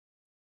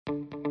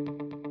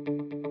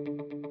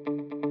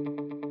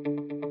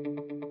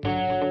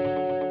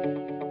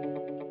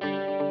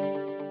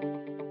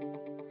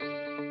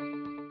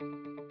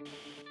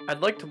I'd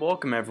like to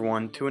welcome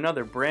everyone to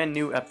another brand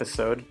new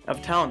episode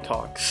of Talent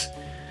Talks.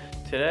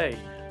 Today,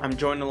 I'm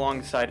joined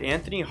alongside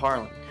Anthony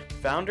Harling,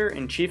 founder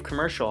and chief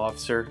commercial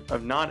officer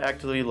of Not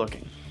Actively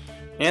Looking.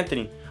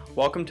 Anthony,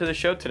 welcome to the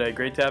show today.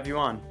 Great to have you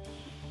on.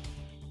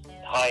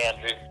 Hi,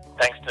 Andrew.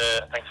 Thanks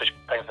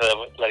for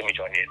letting me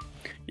join you.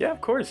 Yeah,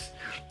 of course.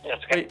 Yeah,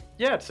 it's okay.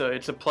 Yeah,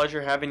 it's a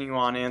pleasure having you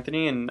on,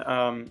 Anthony. And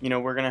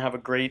we're going to have a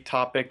great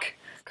topic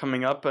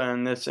coming up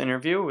in this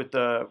interview. With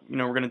we're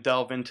going to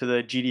delve into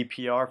the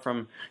GDPR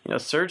from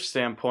search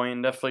standpoint,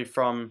 and definitely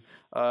from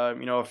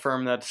a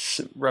firm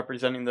that's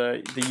representing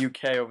the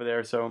UK over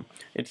there. So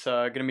it's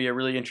going to be a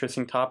really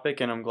interesting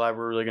topic, and I'm glad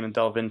we're really going to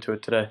delve into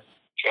it today.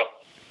 Sure.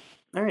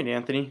 All right,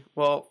 Anthony.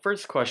 Well,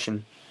 first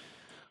question.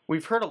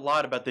 We've heard a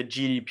lot about the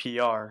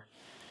GDPR.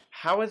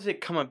 How has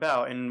it come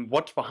about, and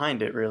what's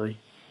behind it, really?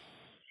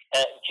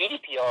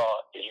 GDPR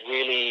is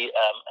really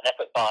an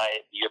effort by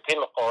the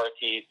European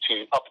authorities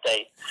to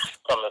update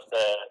some of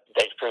the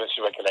data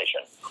privacy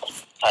regulation.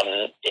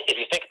 If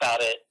you think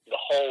about it, the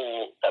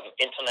whole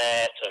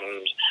internet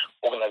and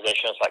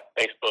organizations like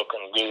Facebook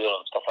and Google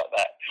and stuff like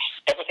that,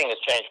 everything has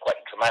changed quite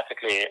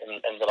dramatically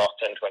in the last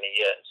 10, 20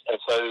 years. And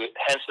so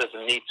hence there's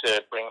a need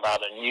to bring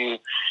about a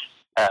new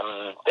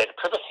data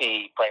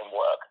privacy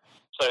framework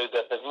so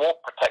that there's more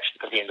protection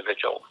for the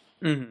individual.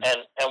 Mm-hmm.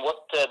 And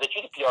what the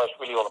GDPR is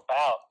really all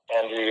about,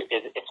 Andrew,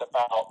 is it's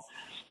about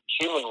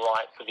human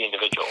rights for the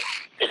individual.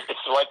 It's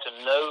the right to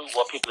know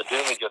what people are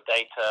doing with your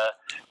data,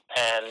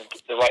 and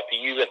the right for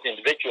you as an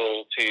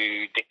individual to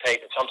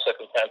dictate in some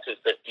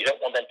circumstances that you don't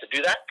want them to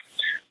do that,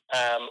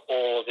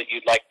 or that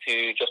you'd like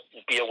to just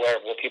be aware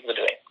of what people are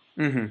doing.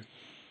 Mm-hmm.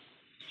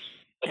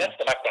 But that's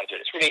the background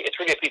to it. It's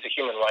really a piece of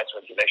human rights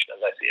regulation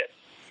as I see it.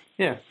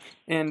 Yeah,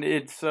 and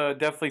it's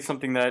definitely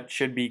something that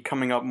should be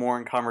coming up more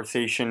in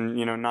conversation,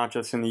 not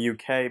just in the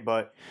UK,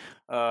 but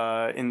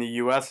in the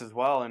US as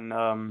well, and,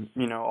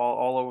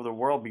 all over the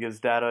world, because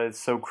data is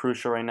so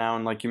crucial right now.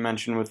 And like you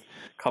mentioned, with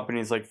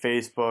companies like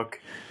Facebook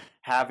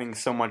having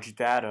so much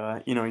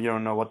data, you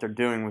don't know what they're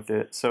doing with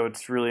it. So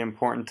it's really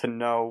important to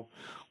know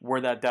where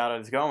that data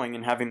is going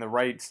and having the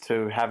rights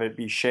to have it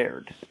be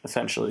shared,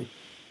 essentially.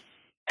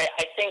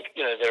 I think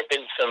there have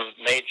been some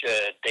major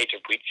data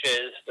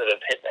breaches that have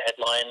hit the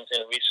headlines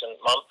in recent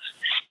months,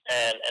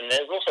 and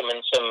there's also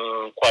been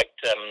some quite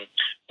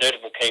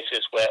notable cases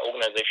where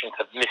organizations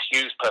have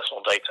misused personal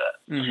data.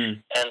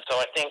 Mm-hmm. And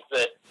so I think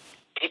that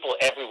people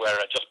everywhere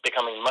are just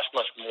becoming much,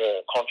 much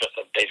more conscious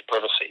of data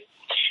privacy.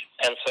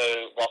 And so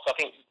whilst I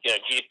think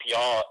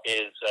GDPR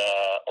is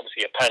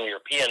obviously a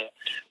pan-European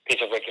piece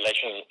of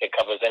regulation, it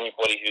covers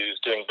anybody who's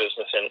doing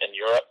business in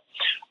Europe.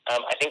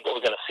 I think what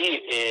we're going to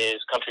see is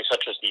countries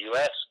such as the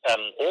US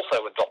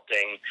also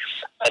adopting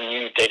a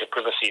new data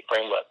privacy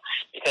framework,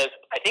 because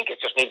I think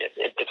it's just needed.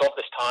 It's of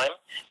this time,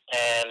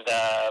 and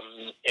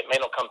it may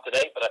not come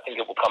today, but I think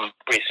it will come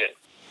pretty soon.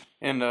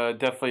 And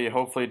definitely,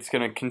 hopefully, it's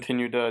going to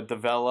continue to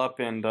develop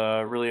and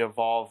really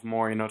evolve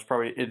more.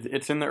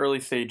 It's in the early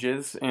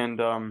stages, and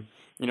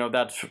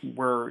that's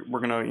where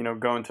we're going to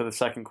go into the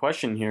second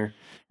question here,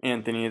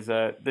 Anthony. Is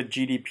that the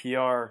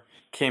GDPR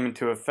came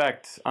into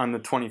effect on the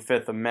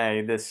 25th of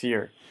May this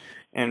year,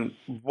 and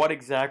what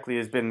exactly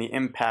has been the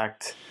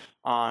impact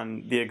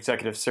on the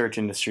executive search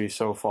industry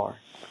so far?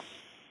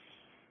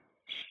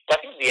 I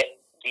think the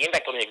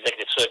impact on the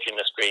executive search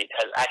industry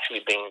has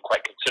actually been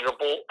quite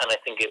considerable, and I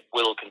think it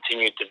will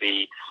continue to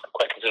be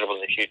quite considerable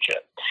in the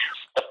future.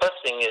 The first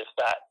thing is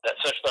that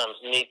search firms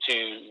need to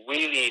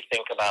really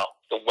think about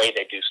the way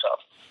they do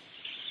stuff.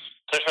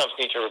 Search firms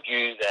need to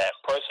review their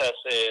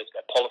processes,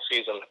 their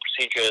policies, and the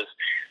procedures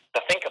to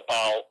think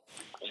about,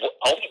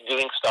 are we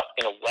doing stuff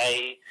in a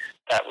way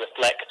that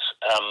reflects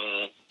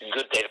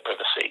good data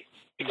privacy?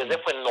 Because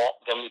if we're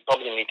not, then we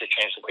probably need to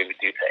change the way we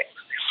do things.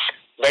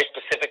 Very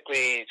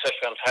specifically, search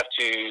firms have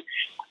to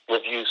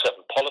review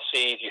certain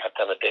policies. You have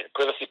to have a data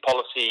privacy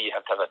policy. You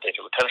have to have a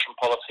data retention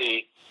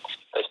policy.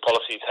 Those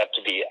policies have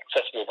to be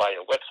accessible via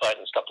your website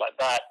and stuff like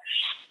that.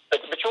 But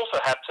you also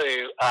have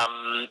to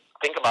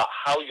think about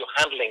how you're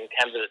handling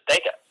candidate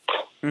data.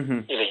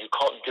 Mm-hmm. You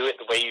can't do it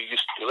the way you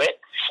used to do it.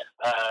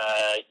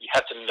 You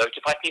have to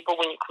notify people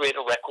when you create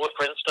a record,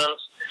 for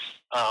instance.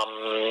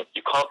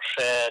 You can't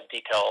share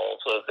details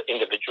of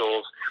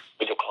individuals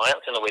with your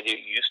clients in the way that you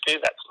used to.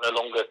 That's no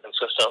longer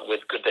consistent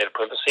with good data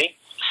privacy.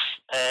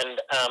 And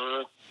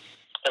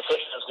search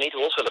firms need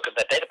to also look at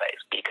their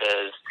database,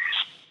 because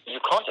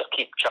you can't just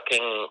keep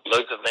chucking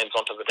loads of names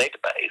onto the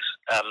database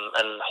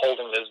and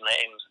holding those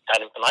names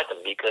ad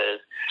infinitum,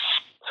 because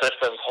search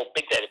firms hold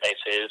big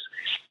databases,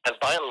 and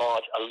by and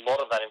large, a lot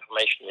of that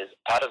information is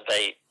out of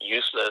date,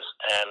 useless,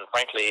 and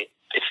frankly,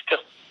 it's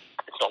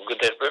not good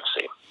data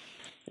privacy.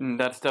 And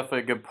that's definitely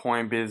a good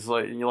point, because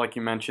like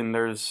you mentioned,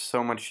 there's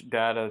so much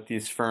data that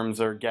these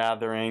firms are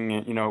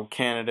gathering,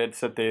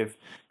 candidates that they've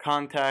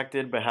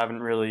contacted but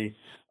haven't really,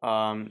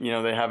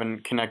 they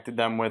haven't connected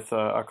them with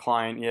a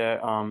client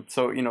yet.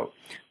 So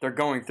they're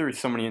going through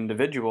so many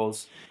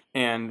individuals,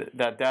 and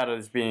that data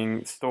is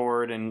being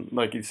stored, and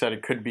like you said,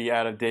 it could be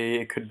out of date,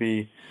 it could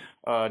be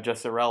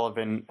just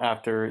irrelevant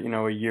after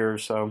a year or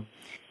so.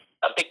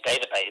 a big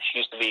database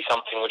used to be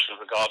something which was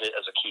regarded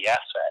as a key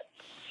asset.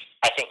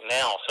 I think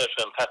now search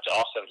firms have to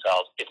ask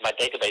themselves, is my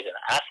database an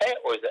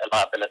asset or is it a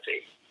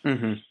liability?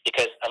 Mm-hmm.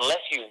 Because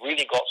unless you've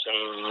really got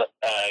some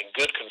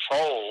good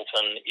controls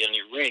and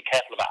you're really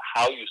careful about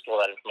how you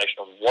store that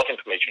information and what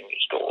information you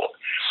store,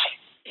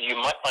 you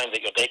might find that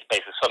your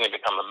database has suddenly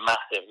become a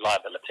massive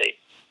liability.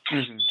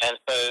 Mm-hmm. And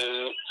so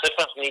search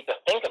firms need to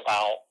think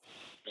about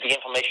the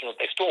information that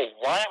they store.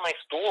 Why am I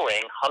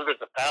storing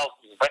hundreds of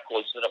thousands of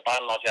records that are by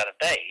and large out of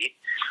date?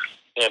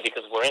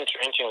 Because we're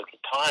entering into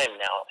time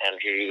now,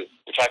 Andrew,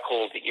 which I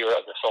call the era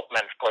of the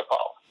self-managed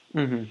profile.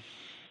 Mm-hmm.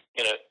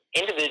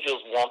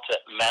 Individuals want to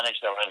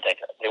manage their own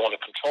data. They want to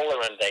control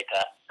their own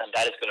data, and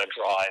that is going to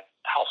drive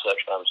how search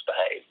firms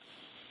behave.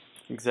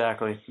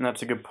 Exactly, and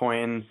that's a good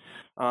point.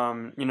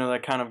 And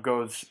that kind of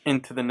goes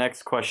into the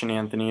next question,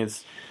 Anthony.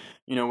 Is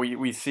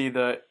we see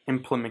the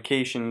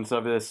implementations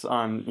of this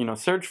on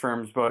search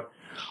firms, but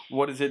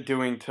what is it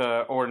doing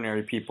to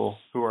ordinary people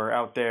who are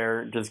out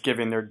there just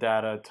giving their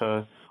data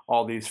to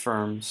all these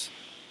firms?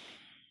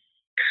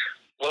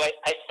 Well,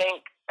 I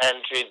think,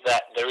 Andrew,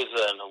 that there is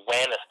an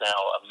awareness now,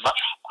 a much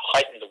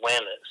heightened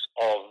awareness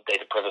of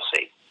data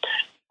privacy.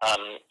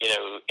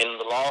 In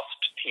the last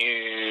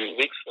few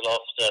weeks, the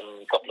last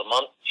couple of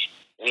months,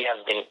 we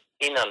have been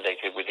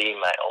inundated with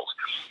emails,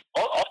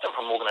 often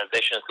from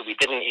organizations that we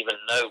didn't even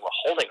know were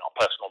holding our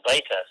personal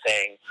data,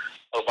 saying,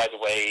 oh, by the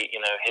way,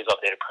 here's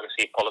our data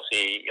privacy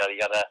policy, yada,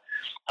 yada.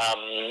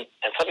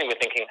 And suddenly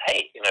we're thinking,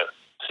 hey,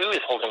 who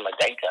is holding my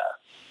data?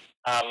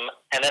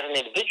 And as an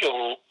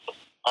individual,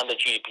 under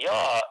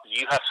GDPR,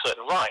 you have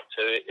certain rights.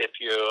 So if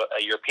you're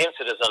a European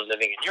citizen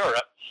living in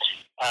Europe,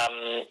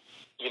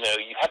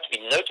 you have to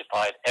be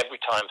notified every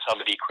time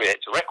somebody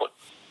creates a record.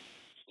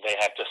 They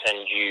have to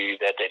send you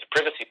their data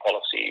privacy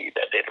policy,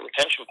 their data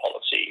retention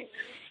policy.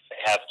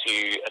 They have to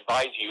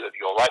advise you of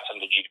your rights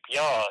under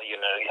GDPR. You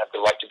have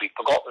the right to be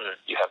forgotten.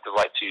 You have the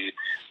right to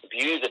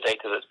view the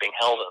data that's being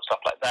held and stuff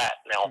like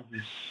that. Now,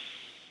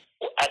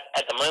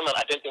 at the moment,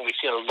 I don't think we've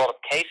seen a lot of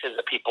cases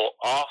of people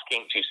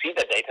asking to see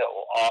their data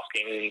or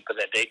asking for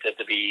their data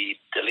to be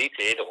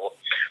deleted or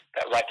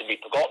that right to be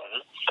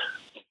forgotten.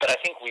 But I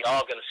think we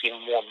are going to see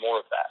more and more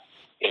of that.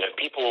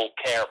 People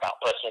care about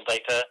personal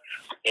data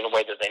in a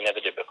way that they never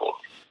did before.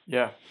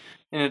 Yeah.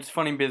 And it's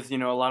funny because, a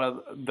lot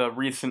of the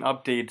recent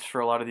updates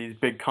for a lot of these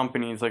big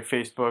companies like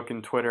Facebook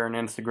and Twitter and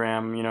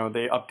Instagram,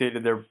 they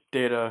updated their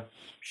data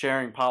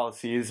sharing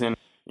policies. And,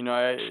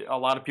 a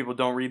lot of people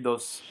don't read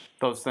those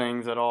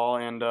things at all.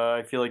 And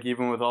I feel like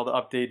even with all the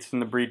updates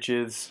and the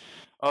breaches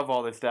of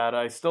all this data,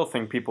 I still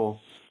think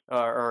people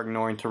are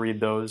ignoring to read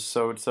those.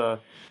 So it's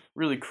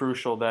really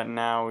crucial that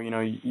now,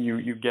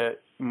 you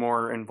get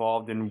more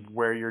involved in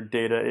where your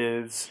data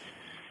is.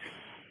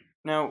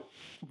 Now,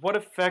 what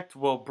effect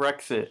will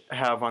Brexit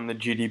have on the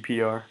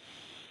GDPR?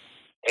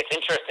 It's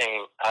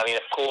interesting. I mean,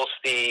 of course,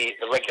 the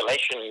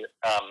regulation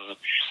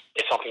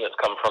is something that's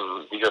come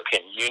from the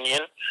European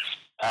Union.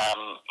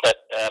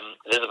 But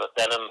Elizabeth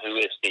Denham, who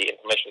is the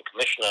Information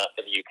Commissioner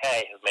for the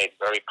UK, has made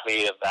very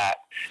clear that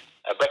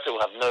Brexit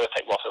will have no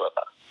effect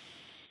whatsoever.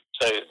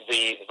 So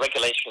the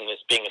regulation is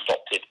being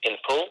adopted in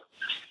full.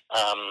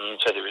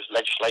 So there is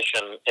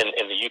legislation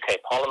in the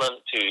UK Parliament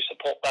to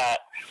support that.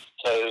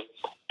 So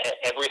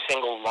every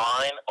single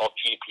line of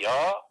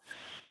GDPR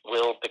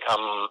will become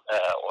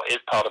or is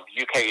part of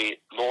UK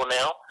law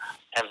now,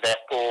 and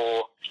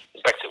therefore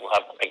Brexit will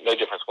make no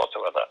difference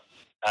whatsoever.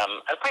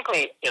 And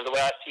frankly, the way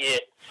I see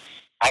it,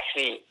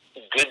 actually,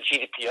 good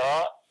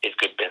GDPR is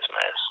good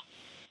business.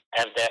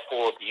 And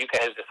therefore, the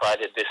UK has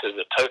decided this is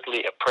a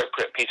totally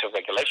appropriate piece of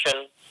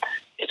regulation.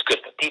 It's good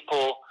for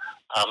people.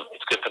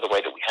 It's good for the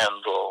way that we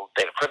handle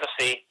data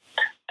privacy.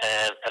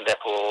 And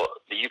therefore,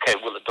 the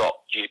UK will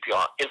adopt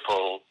GDPR in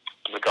full,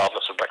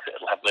 regardless of Brexit.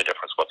 It'll have no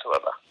difference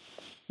whatsoever.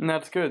 And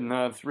that's good.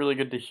 No, it's really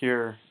good to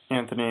hear,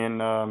 Anthony.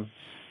 And,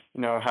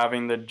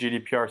 having the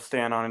GDPR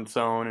stand on its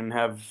own and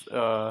have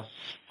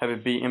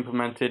it be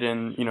implemented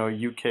in,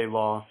 UK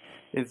law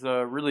is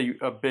really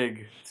a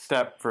big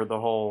step for the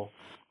whole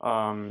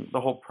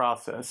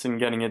process and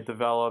getting it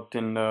developed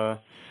and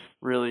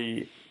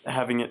really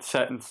having it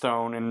set in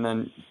stone, and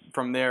then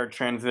from there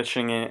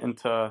transitioning it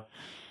into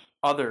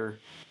other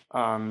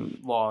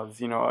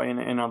laws,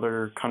 in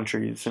other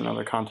countries and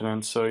other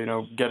continents.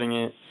 So, getting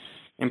it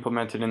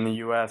implemented in the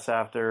U.S.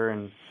 after,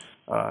 and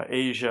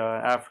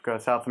Asia, Africa,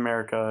 South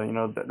America,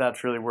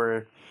 that's really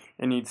where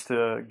it needs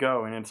to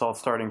go, and it's all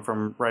starting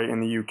from right in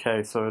the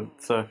UK. So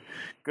it's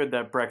good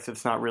that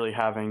Brexit's not really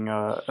having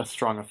a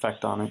strong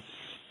effect on it.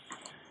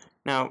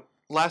 Now,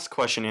 last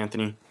question,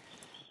 Anthony.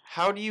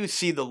 How do you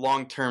see the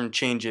long-term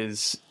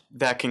changes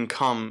that can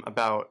come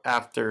about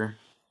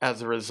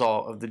as a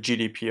result of the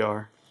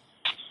GDPR?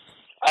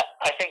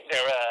 I think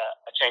there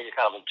are changes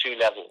kind of on two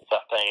levels, I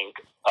think.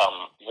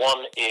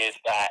 One is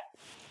that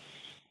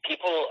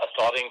people are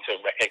starting to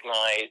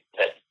recognize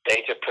that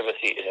data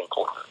privacy is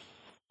important.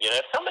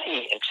 If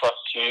somebody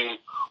entrusts you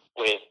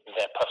with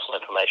their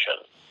personal information,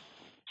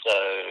 so,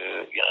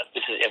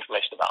 this is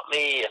information about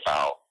me,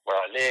 about where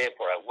I live,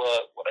 where I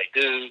work, what I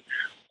do,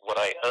 what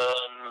I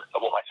earn,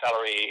 what my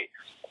salary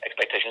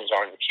expectations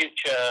are in the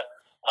future,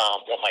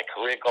 what my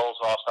career goals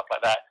are, stuff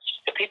like that.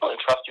 If people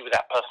entrust you with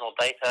that personal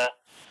data,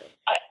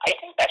 I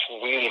think that's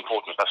really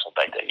important personal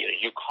data.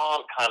 You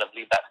can't kind of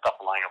leave that stuff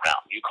lying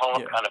around. You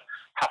can't kind of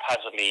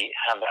haphazardly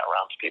hand that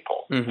around to people.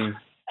 Mm-hmm.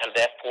 And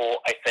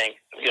therefore, I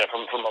think,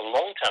 from a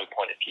long-term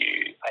point of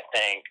view, I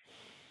think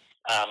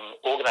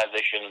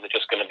organizations are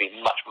just going to be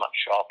much, much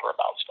sharper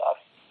about stuff.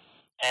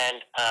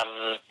 And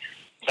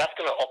that's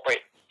going to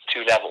operate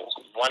two levels.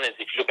 One is,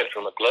 if you look at it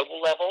from a global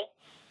level,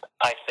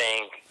 I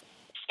think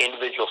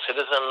individual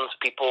citizens,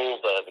 people,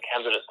 the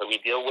candidates that we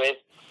deal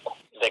with,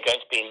 they're going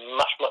to be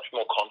much, much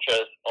more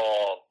conscious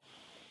of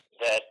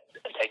their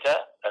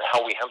data and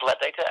how we handle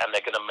that data, and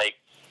they're going to make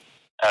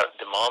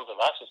demands of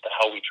us as to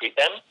how we treat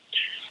them.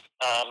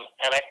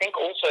 And I think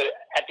also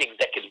at the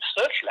executive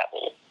search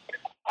level,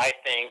 I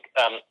think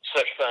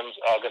search firms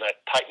are going to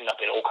tighten up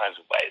in all kinds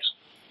of ways.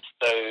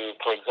 So,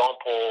 for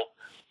example,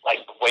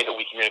 like the way that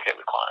we communicate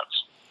with clients.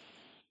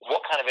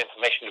 What kind of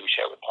information do we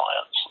share with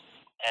clients?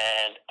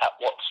 And at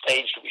what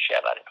stage do we share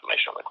that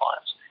information with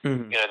clients?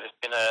 Mm-hmm. There's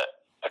been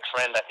a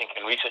trend, I think,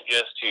 in recent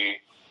years to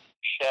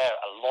share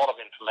a lot of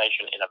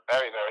information in a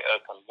very, very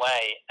open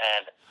way,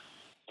 and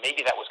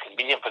maybe that was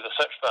convenient for the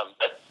search firm,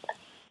 but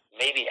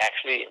maybe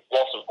actually it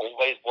wasn't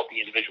always what the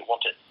individual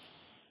wanted.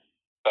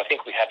 So I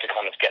think we have to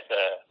kind of get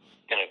the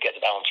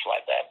balance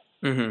right there.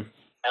 Mm-hmm.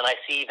 And I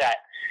see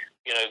that,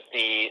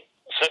 the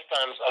search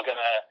firms are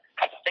going to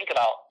have to think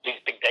about these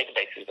big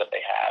databases that they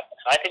have.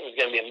 And I think there's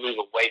going to be a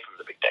move away from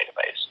the big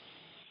database.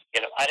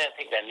 I don't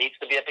think there needs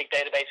to be a big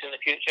database in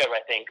the future. I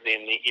think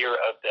in the era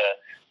of the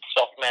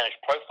self-managed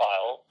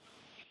profile,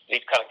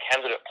 these kind of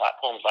candidate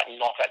platforms like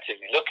Not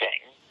Actively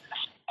Looking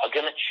are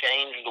going to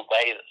change the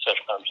way that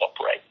search firms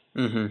operate.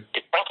 Mm-hmm.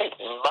 It's frankly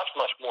much,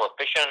 much more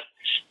efficient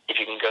if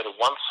you can go to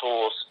one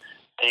source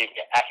and you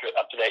get accurate,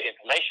 up-to-date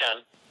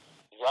information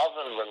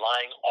rather than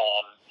relying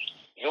on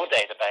your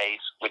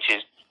database, which is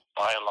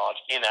by and large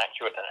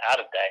inaccurate and out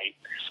of date.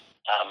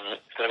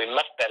 It's going to be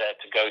much better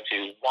to go to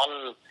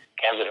one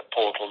candidate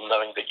portal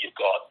knowing that you've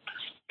got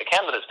the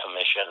candidate's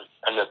permission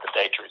and that the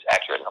data is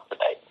accurate and up to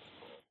date.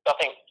 So I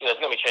think there's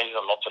going to be changes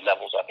on lots of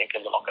levels, I think,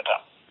 in the longer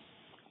term.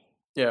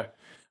 Yeah,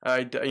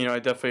 I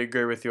definitely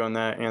agree with you on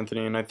that,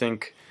 Anthony. And I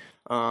think,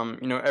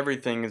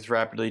 everything is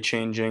rapidly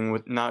changing,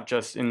 with not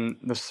just in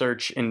the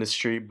search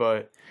industry,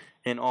 but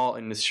in all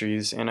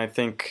industries. And I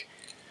think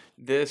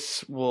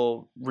this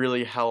will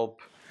really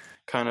help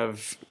kind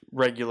of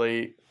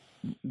regulate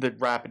the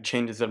rapid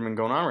changes that have been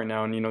going on right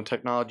now. And,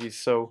 technology is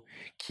so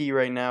key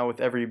right now with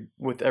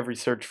every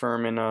search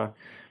firm. And,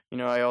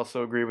 I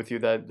also agree with you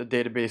that the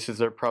databases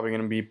are probably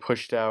going to be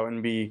pushed out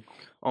and be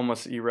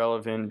almost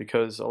irrelevant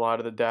because a lot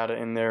of the data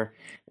in there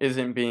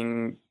isn't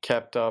being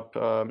kept up,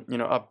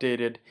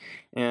 updated,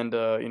 and,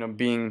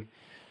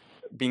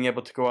 being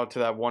able to go out to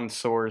that one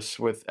source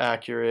with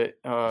accurate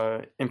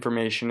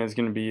information is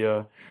going to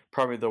be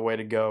probably the way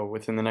to go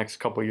within the next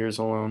couple of years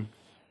alone.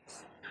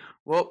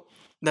 Well,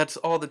 that's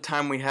all the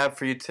time we have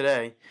for you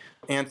today.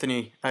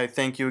 Anthony, I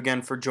thank you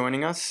again for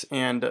joining us,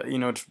 and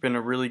it's been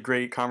a really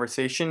great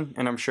conversation,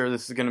 and I'm sure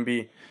this is going to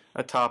be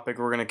a topic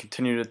we're going to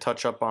continue to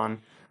touch up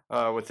on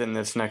within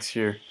this next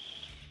year.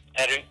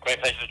 Andrew, great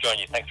pleasure to join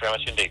you. Thanks very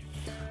much indeed.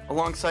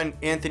 Alongside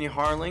Anthony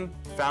Harling,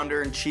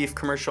 founder and chief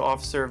commercial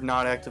officer of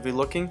Not Actively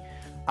Looking,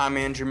 I'm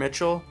Andrew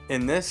Mitchell,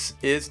 and this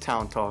is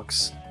Talent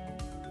Talks.